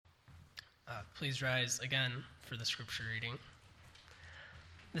Please rise again for the scripture reading.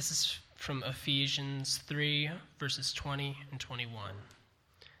 This is from Ephesians 3, verses 20 and 21.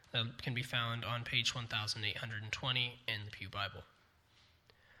 That can be found on page 1820 in the Pew Bible.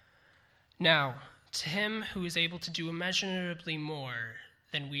 Now, to him who is able to do immeasurably more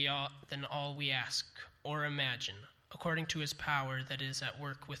than all we ask or imagine, according to his power that is at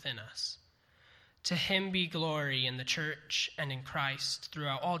work within us. To him be glory in the church and in Christ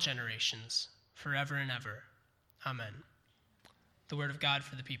throughout all generations, forever and ever. Amen. The word of God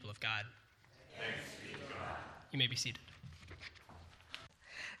for the people of God. Thanks be to God. You may be seated.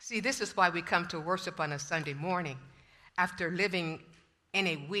 See, this is why we come to worship on a Sunday morning after living in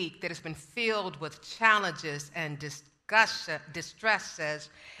a week that has been filled with challenges and distresses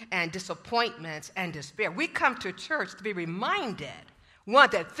and disappointments and despair. We come to church to be reminded,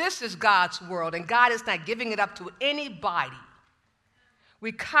 one, that this is God's world and God is not giving it up to anybody.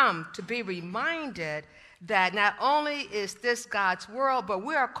 We come to be reminded that not only is this God's world, but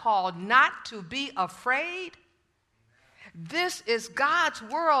we are called not to be afraid. This is God's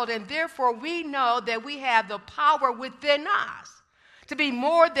world, and therefore we know that we have the power within us to be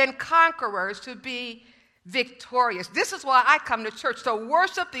more than conquerors, to be victorious. This is why I come to church, to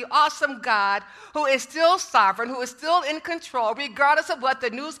worship the awesome God who is still sovereign, who is still in control, regardless of what the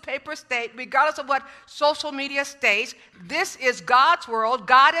newspapers state, regardless of what social media states. This is God's world.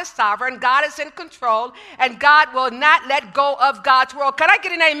 God is sovereign. God is in control, and God will not let go of God's world. Can I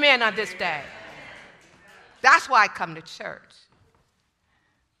get an amen on this day? That's why I come to church,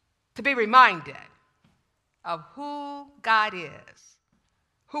 to be reminded of who God is,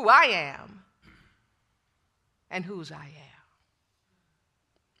 who I am, and whose I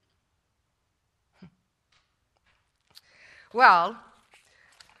am. Well,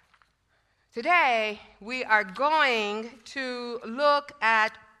 today we are going to look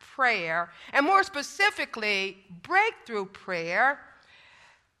at prayer, and more specifically, breakthrough prayer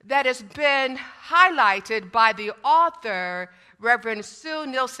that has been highlighted by the author, Reverend Sue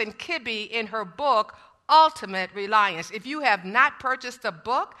Nielsen Kibbe, in her book, Ultimate Reliance. If you have not purchased the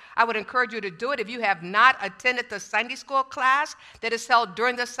book, I would encourage you to do it. If you have not attended the Sunday school class that is held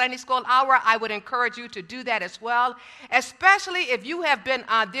during the Sunday school hour, I would encourage you to do that as well, especially if you have been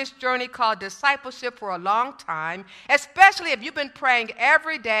on this journey called discipleship for a long time, especially if you've been praying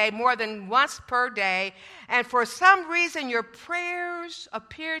every day, more than once per day, and for some reason your prayers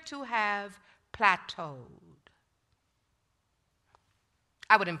appear to have plateaued.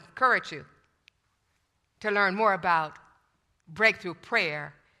 I would encourage you to learn more about breakthrough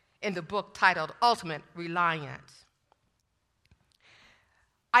prayer in the book titled Ultimate Reliance.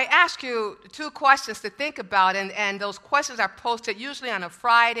 I ask you two questions to think about, and those questions are posted usually on a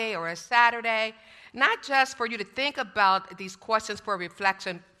Friday or a Saturday, not just for you to think about these questions for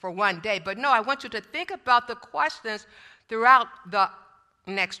reflection for one day, but no, I want you to think about the questions throughout the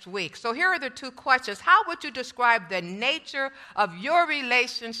next week. So here are the two questions. How would you describe the nature of your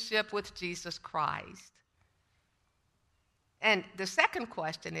relationship with Jesus Christ? And the second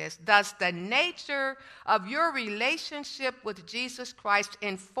question is, does the nature of your relationship with Jesus Christ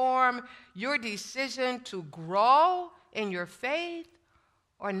inform your decision to grow in your faith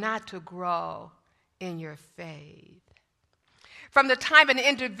or not to grow in your faith? From the time an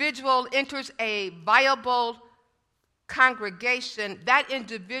individual enters a viable congregation, that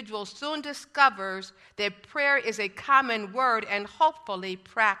individual soon discovers that prayer is a common word and hopefully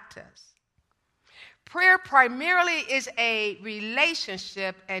practiced. Prayer primarily is a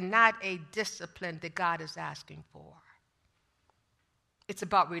relationship and not a discipline that God is asking for. It's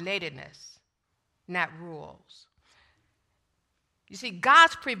about relatedness, not rules. You see,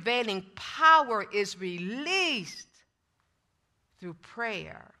 God's prevailing power is released through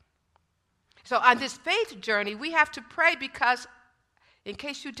prayer. So on this faith journey, we have to pray because, in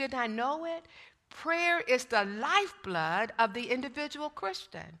case you did not know it, prayer is the lifeblood of the individual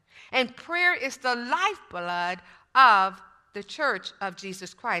Christian. And prayer is the lifeblood of the Church of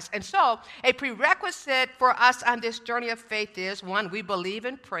Jesus Christ. And so a prerequisite for us on this journey of faith is, one, we believe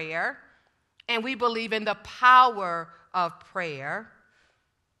in prayer, and we believe in the power of prayer.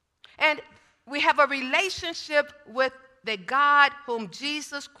 And we have a relationship with the God whom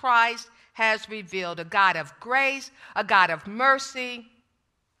Jesus Christ has revealed, a God of grace, a God of mercy,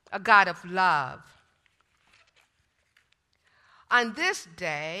 a God of love. On this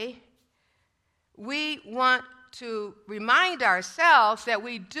day, we want to remind ourselves that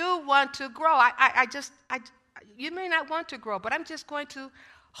we do want to grow. You may not want to grow, but I'm just going to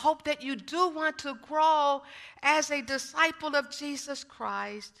hope that you do want to grow as a disciple of Jesus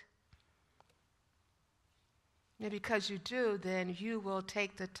Christ. And because you do, then you will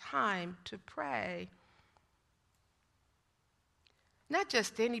take the time to pray. Not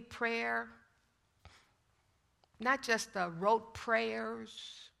just any prayer, not just the rote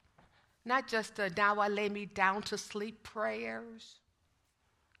prayers, not just the now I lay me down to sleep prayers,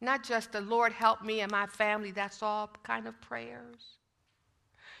 not just the Lord help me and my family, that's all kind of prayers.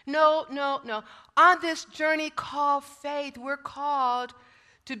 No. On this journey called faith, we're called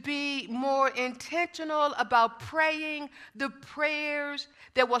to be more intentional about praying the prayers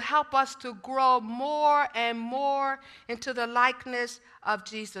that will help us to grow more and more into the likeness of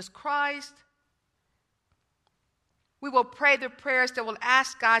Jesus Christ. We will pray the prayers that will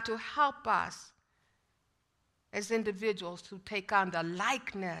ask God to help us as individuals to take on the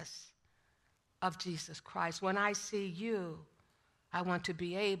likeness of Jesus Christ. When I see you, I want to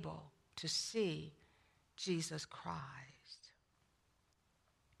be able to see Jesus Christ.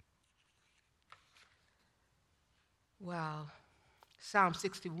 Well, Psalm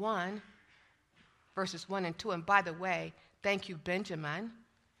 61, verses 1 and 2. And by the way, thank you, Benjamin,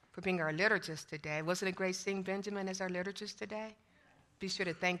 for being our liturgist today. Wasn't it great seeing Benjamin as our liturgist today? Be sure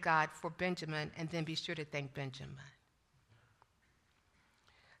to thank God for Benjamin, and then be sure to thank Benjamin.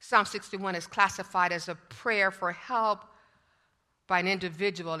 Psalm 61 is classified as a prayer for help by an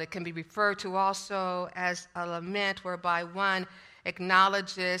individual. It can be referred to also as a lament whereby one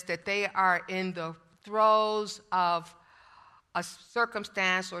acknowledges that they are in the throes of a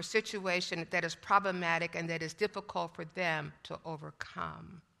circumstance or situation that is problematic and that is difficult for them to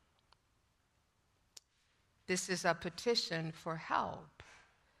overcome. This is a petition for help.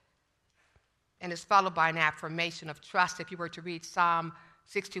 And it's followed by an affirmation of trust. If you were to read Psalm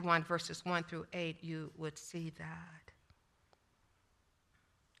 61, verses 1 through 8, you would see that.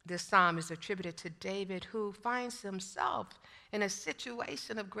 This psalm is attributed to David, who finds himself in a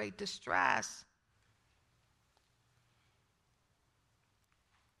situation of great distress.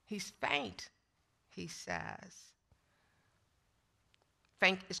 He's faint, he says.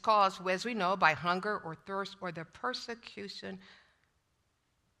 Faint is caused, as we know, by hunger or thirst or the persecution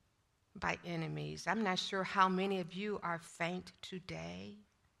by enemies. I'm not sure how many of you are faint today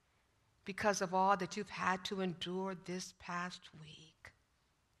because of all that you've had to endure this past week.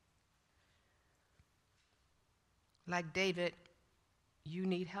 Like David, you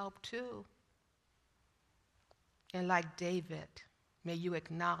need help too. And like David, may you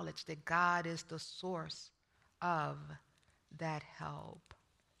acknowledge that God is the source of that help.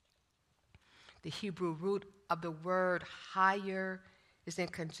 The Hebrew root of the word higher is in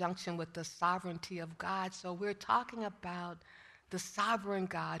conjunction with the sovereignty of God. So we're talking about the sovereign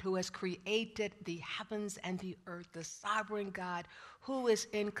God who has created the heavens and the earth, the sovereign God who is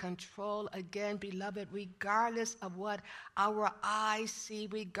in control, again, beloved, regardless of what our eyes see,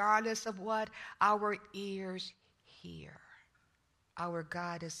 regardless of what our ears hear. Our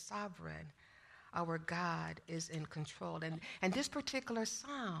God is sovereign. Our God is in control. And this particular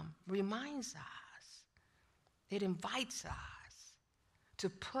psalm reminds us, it invites us to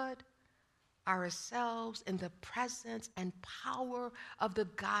put ourselves in the presence and power of the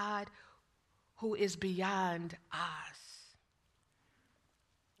God who is beyond us.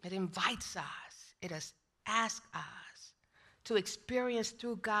 It invites us, it asks us to experience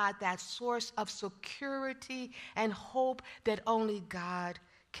through God that source of security and hope that only God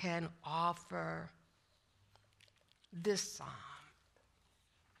can offer. This psalm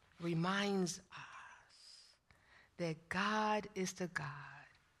reminds us that God is the God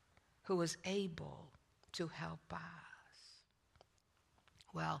who is able to help us.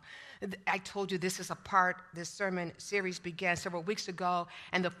 Well, I told you this sermon series began several weeks ago,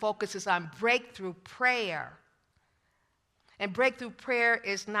 and the focus is on breakthrough prayer. And breakthrough prayer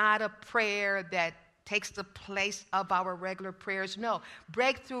is not a prayer that takes the place of our regular prayers. No,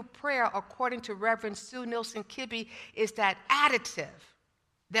 breakthrough prayer, according to Reverend Sue Nielsen-Kibbe, is that additive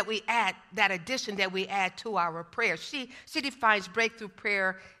that we add, that addition that we add to our prayer. She defines breakthrough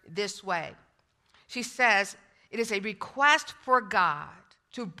prayer this way. She says, it is a request for God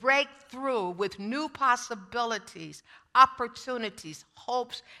to break through with new possibilities, opportunities,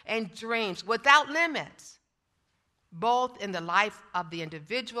 hopes, and dreams without limits, both in the life of the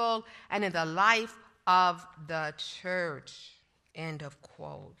individual and in the life of the church. End of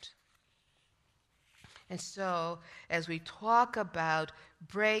quote. And so, as we talk about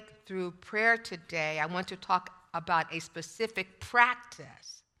breakthrough prayer today, I want to talk about a specific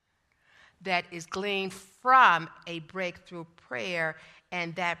practice that is gleaned from a breakthrough prayer,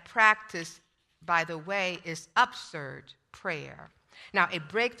 and that practice, by the way, is Upsurge prayer. Now, a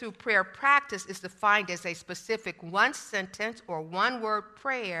breakthrough prayer practice is defined as a specific one-sentence or one-word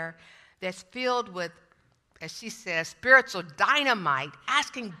prayer that's filled with as she says, spiritual dynamite,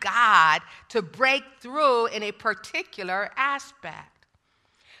 asking God to break through in a particular aspect.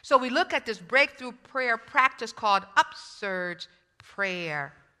 So we look at this breakthrough prayer practice called Upsurge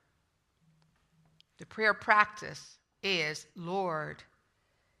prayer. The prayer practice is, Lord,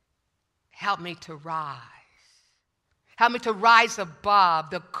 help me to rise. Help me to rise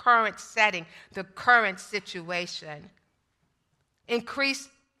above the current setting, the current situation. Increase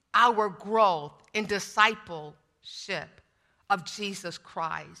our growth in discipleship of Jesus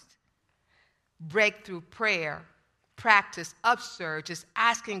Christ. Breakthrough prayer practice, Upsurge, is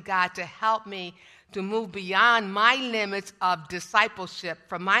asking God to help me to move beyond my limits of discipleship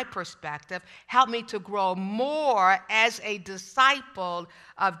from my perspective. Help me to grow more as a disciple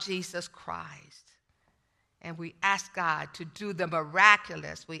of Jesus Christ. And we ask God to do the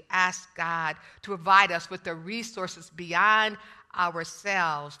miraculous. We ask God to provide us with the resources beyond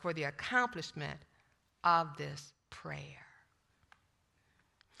ourselves for the accomplishment of this prayer.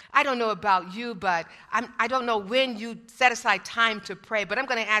 I don't know about you, but I don't know when you set aside time to pray, but I'm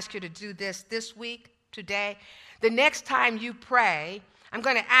going to ask you to do this week, today. The next time you pray, I'm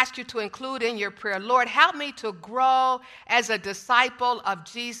going to ask you to include in your prayer, Lord, help me to grow as a disciple of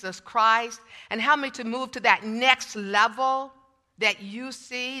Jesus Christ, and help me to move to that next level that you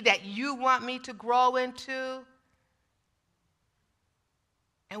see, that you want me to grow into.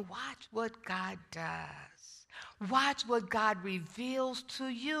 And watch what God does. Watch what God reveals to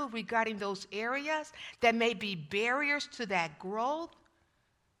you regarding those areas that may be barriers to that growth,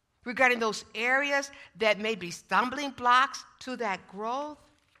 regarding those areas that may be stumbling blocks to that growth.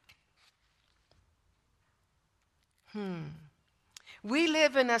 We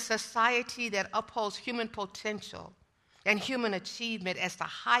live in a society that upholds human potential and human achievement as the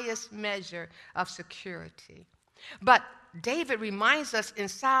highest measure of security. But David reminds us in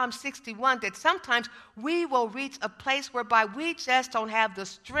Psalm 61 that sometimes we will reach a place whereby we just don't have the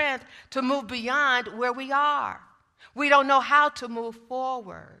strength to move beyond where we are. We don't know how to move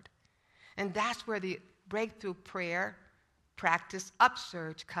forward. And that's where the breakthrough prayer practice,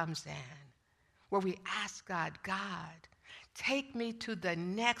 Upsurge, comes in, where we ask God, take me to the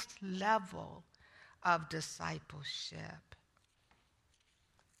next level of discipleship.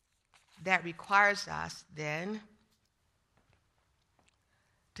 That requires us then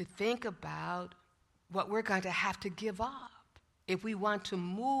to think about what we're going to have to give up if we want to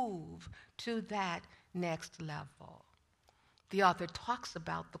move to that next level. The author talks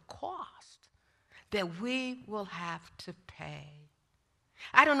about the cost that we will have to pay.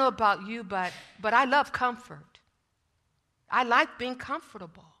 I don't know about you, but I love comfort. I like being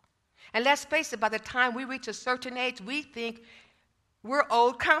comfortable. And let's face it, by the time we reach a certain age, we think we're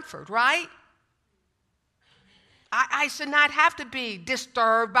owed comfort, right? I should not have to be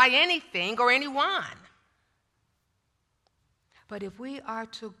disturbed by anything or anyone. But if we are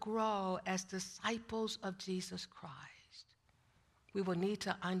to grow as disciples of Jesus Christ, we will need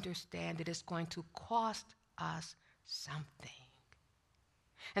to understand that it's going to cost us something.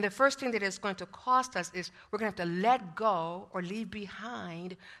 And the first thing that it's going to cost us is we're going to have to let go or leave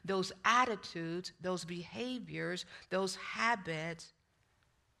behind those attitudes, those behaviors, those habits,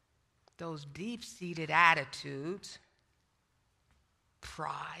 those deep-seated attitudes,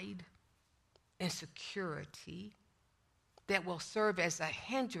 pride, insecurity, that will serve as a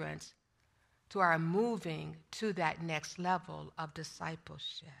hindrance to our moving to that next level of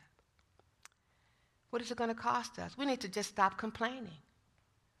discipleship. What is it going to cost us? We need to just stop complaining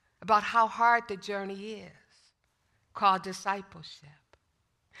about how hard the journey is called discipleship.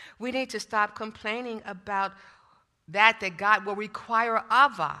 We need to stop complaining about that God will require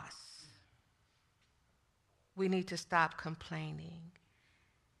of us. We need to stop complaining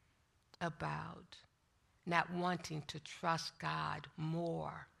about not wanting to trust God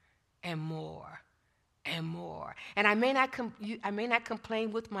more and more and more. And I may not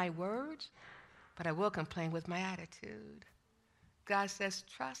complain with my words, but I will complain with my attitude. God says,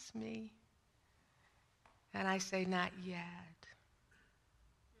 trust me. And I say, not yet.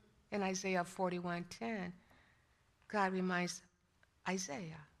 In Isaiah 41:10, God reminds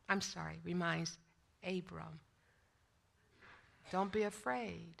Abram, don't be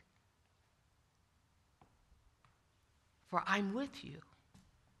afraid, for I'm with you.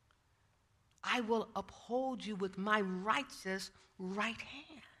 I will uphold you with my righteous right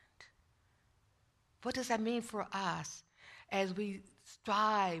hand. What does that mean for us as we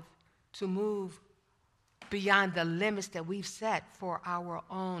strive to move beyond the limits that we've set for our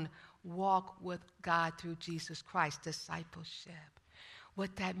own walk with God through Jesus Christ, discipleship?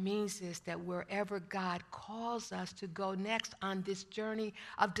 What that means is that wherever God calls us to go next on this journey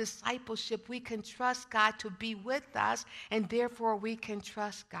of discipleship, we can trust God to be with us, and therefore we can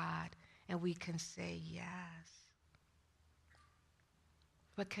trust God and we can say yes.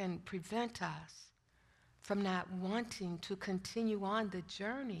 What can prevent us from not wanting to continue on the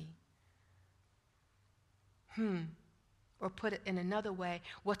journey? Or put it in another way,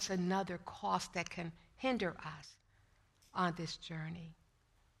 what's another cost that can hinder us on this journey?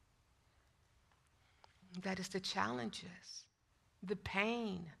 That is the challenges, the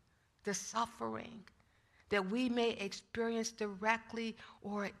pain, the suffering that we may experience directly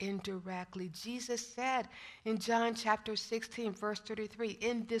or indirectly. Jesus said in John chapter 16, verse 33,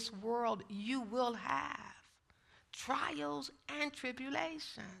 in this world you will have trials and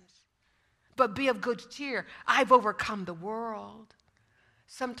tribulations. But be of good cheer. I've overcome the world.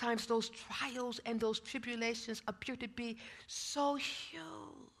 Sometimes those trials and those tribulations appear to be so huge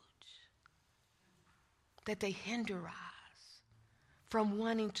that they hinder us from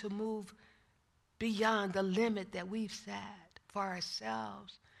wanting to move beyond the limit that we've set for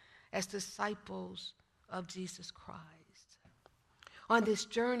ourselves as disciples of Jesus Christ. On this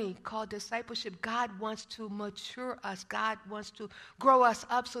journey called discipleship, God wants to mature us. God wants to grow us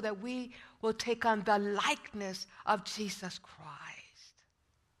up so that we will take on the likeness of Jesus Christ.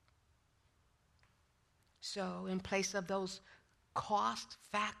 So in place of those cost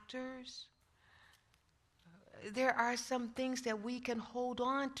factors, there are some things that we can hold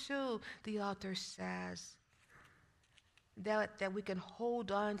on to, the author says, that we can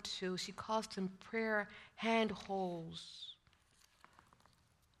hold on to. She calls them prayer handholds.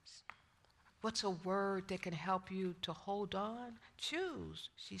 What's a word that can help you to hold on? Choose,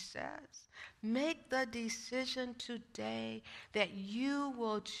 she says. Make the decision today that you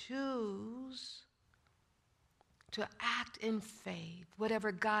will choose to act in faith,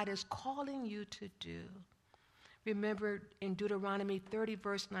 whatever God is calling you to do. Remember in Deuteronomy 30,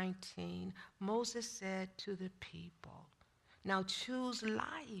 verse 19, Moses said to the people, now choose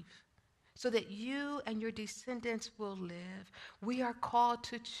life so that you and your descendants will live. We are called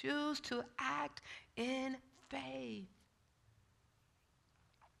to choose to act in faith.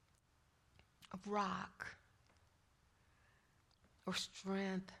 Of rock or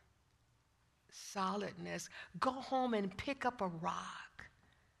strength, solidness. Go home and pick up a rock.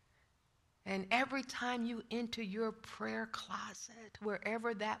 And every time you enter your prayer closet,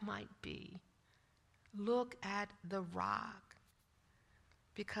 wherever that might be, look at the rock.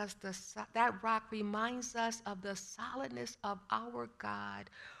 Because that rock reminds us of the solidness of our God,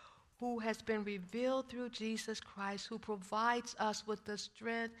 who has been revealed through Jesus Christ, who provides us with the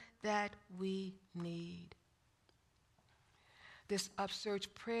strength that we need. This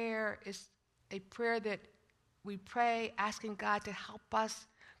Upsurge prayer is a prayer that we pray asking God to help us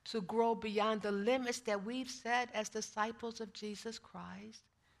to grow beyond the limits that we've set as disciples of Jesus Christ.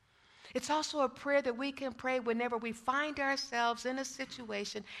 It's also a prayer that we can pray whenever we find ourselves in a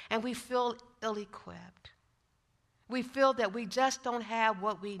situation and we feel ill-equipped. We feel that we just don't have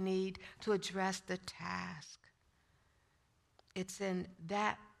what we need to address the task. It's in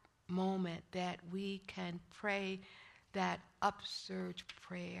that moment that we can pray that Upsurge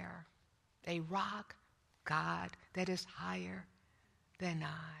prayer, a rock, God, that is higher than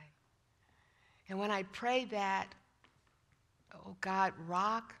I. And when I pray that, oh God,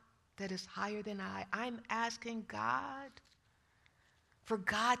 rock that is higher than I, I'm asking God for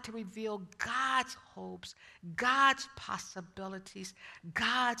God to reveal God's hopes, God's possibilities,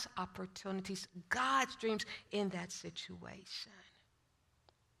 God's opportunities, God's dreams in that situation.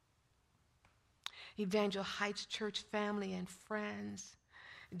 Evangel Heights church family and friends,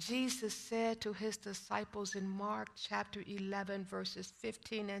 Jesus said to his disciples in Mark chapter 11, verses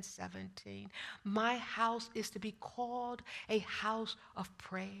 15 and 17, my house is to be called a house of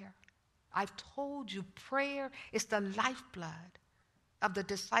prayer. I've told you, prayer is the lifeblood of the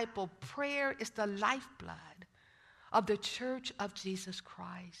disciple. Prayer is the lifeblood of the church of Jesus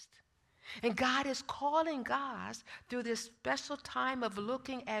Christ. And God is calling us through this special time of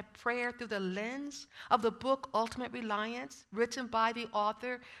looking at prayer through the lens of the book Ultimate Reliance, written by the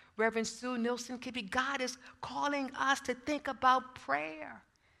author, Reverend Sue Nielsen Kibbe. God is calling us to think about prayer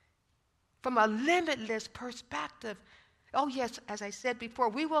from a limitless perspective. Oh yes, as I said before,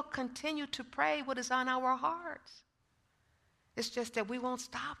 we will continue to pray what is on our hearts. It's just that we won't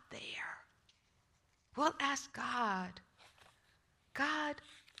stop there. We'll ask God, God,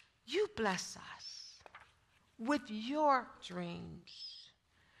 you bless us with your dreams,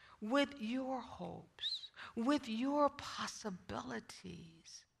 with your hopes, with your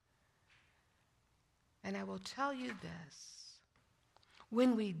possibilities. And I will tell you this,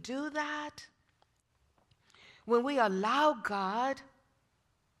 when we do that, when we allow God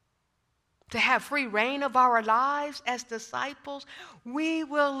to have free reign of our lives as disciples, we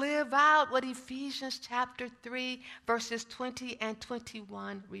will live out what Ephesians chapter 3, verses 20 and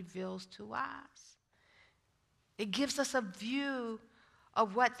 21 reveals to us. It gives us a view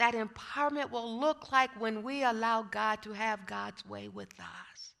of what that empowerment will look like when we allow God to have God's way with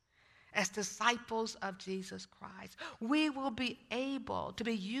us as disciples of Jesus Christ. We will be able to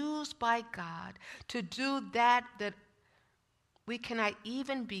be used by God to do that we cannot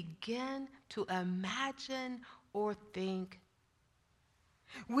even begin to imagine or think.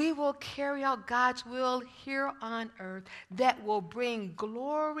 We will carry out God's will here on earth that will bring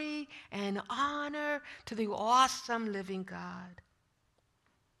glory and honor to the awesome living God.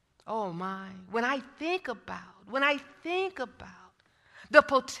 Oh my, when I think about the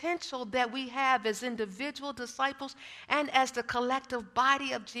potential that we have as individual disciples and as the collective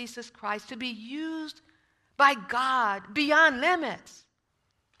body of Jesus Christ to be used by God beyond limits,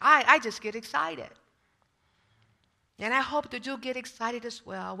 I just get excited. And I hope that you'll get excited as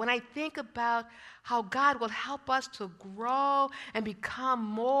well when I think about how God will help us to grow and become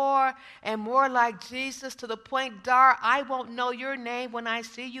more and more like Jesus to the point, Dar, I won't know your name when I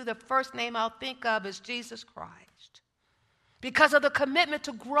see you. The first name I'll think of is Jesus Christ. Because of the commitment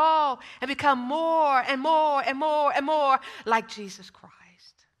to grow and become more and more and more and more like Jesus Christ.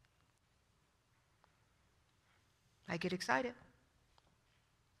 I get excited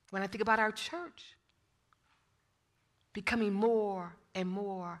when I think about our church becoming more and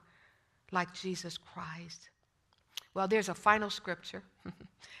more like Jesus Christ. Well, there's a final scripture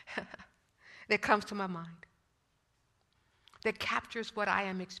that comes to my mind that captures what I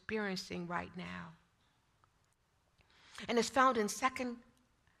am experiencing right now. And it's found in 2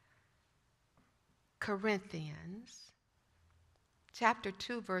 Corinthians chapter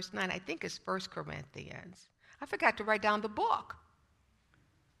 2, verse 9. I think it's 1 Corinthians. I forgot to write down the book.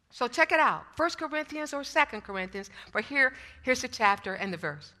 So check it out, 1 Corinthians or 2 Corinthians, but here's the chapter and the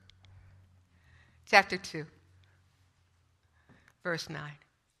verse. Chapter 2, verse 9.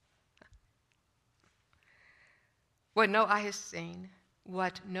 What no eye has seen,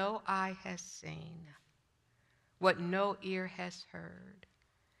 what no eye has seen, what no ear has heard,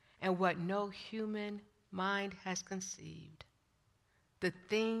 and what no human mind has conceived, the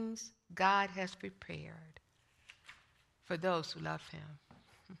things God has prepared for those who love him.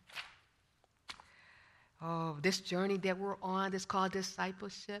 Oh, this journey that we're on that's called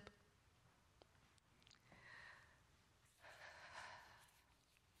discipleship.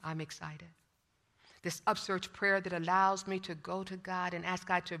 I'm excited. This upsurge prayer that allows me to go to God and ask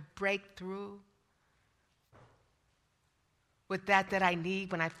God to break through with that I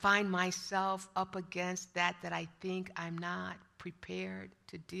need when I find myself up against that I think I'm not prepared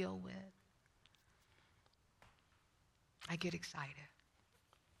to deal with. I get excited.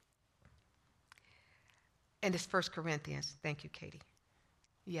 And it's 1 Corinthians. Thank you, Katie.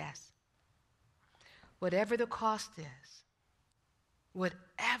 Yes. Whatever the cost is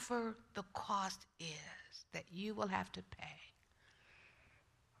that you will have to pay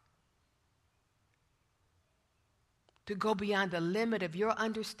to go beyond the limit of your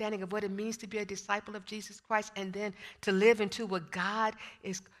understanding of what it means to be a disciple of Jesus Christ and then to live into what God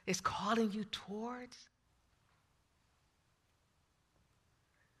is calling you towards,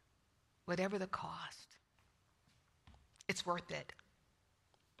 whatever the cost, it's worth it.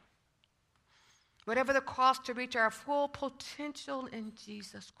 Whatever the cost to reach our full potential in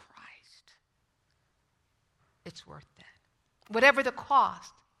Jesus Christ, it's worth it. Whatever the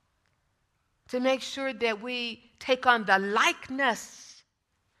cost to make sure that we take on the likeness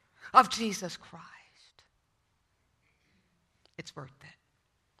of Jesus Christ, it's worth it.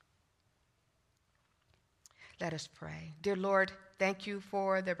 Let us pray. Dear Lord, thank you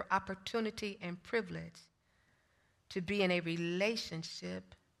for the opportunity and privilege to be in a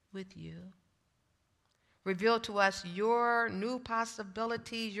relationship with you. Reveal to us your new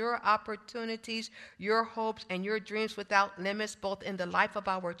possibilities, your opportunities, your hopes, and your dreams without limits, both in the life of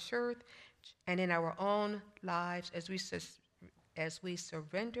our church and in our own lives as we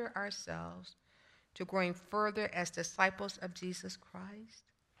surrender ourselves to growing further as disciples of Jesus Christ.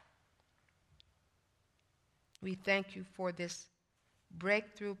 We thank you for this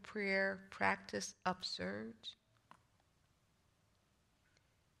breakthrough prayer practice Upsurge.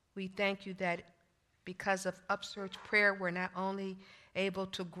 We thank you that because of Upsurge prayer, we're not only able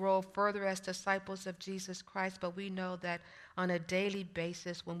to grow further as disciples of Jesus Christ, but we know that on a daily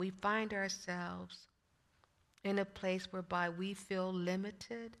basis, when we find ourselves in a place whereby we feel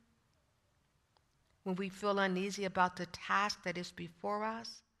limited, when we feel uneasy about the task that is before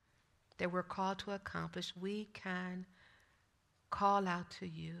us, that we're called to accomplish, we can call out to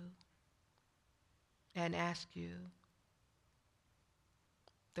you and ask you,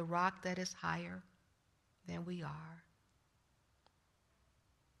 the rock that is higher than we are,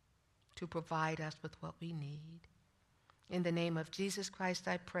 to provide us with what we need. In the name of Jesus Christ,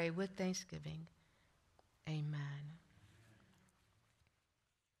 I pray with thanksgiving.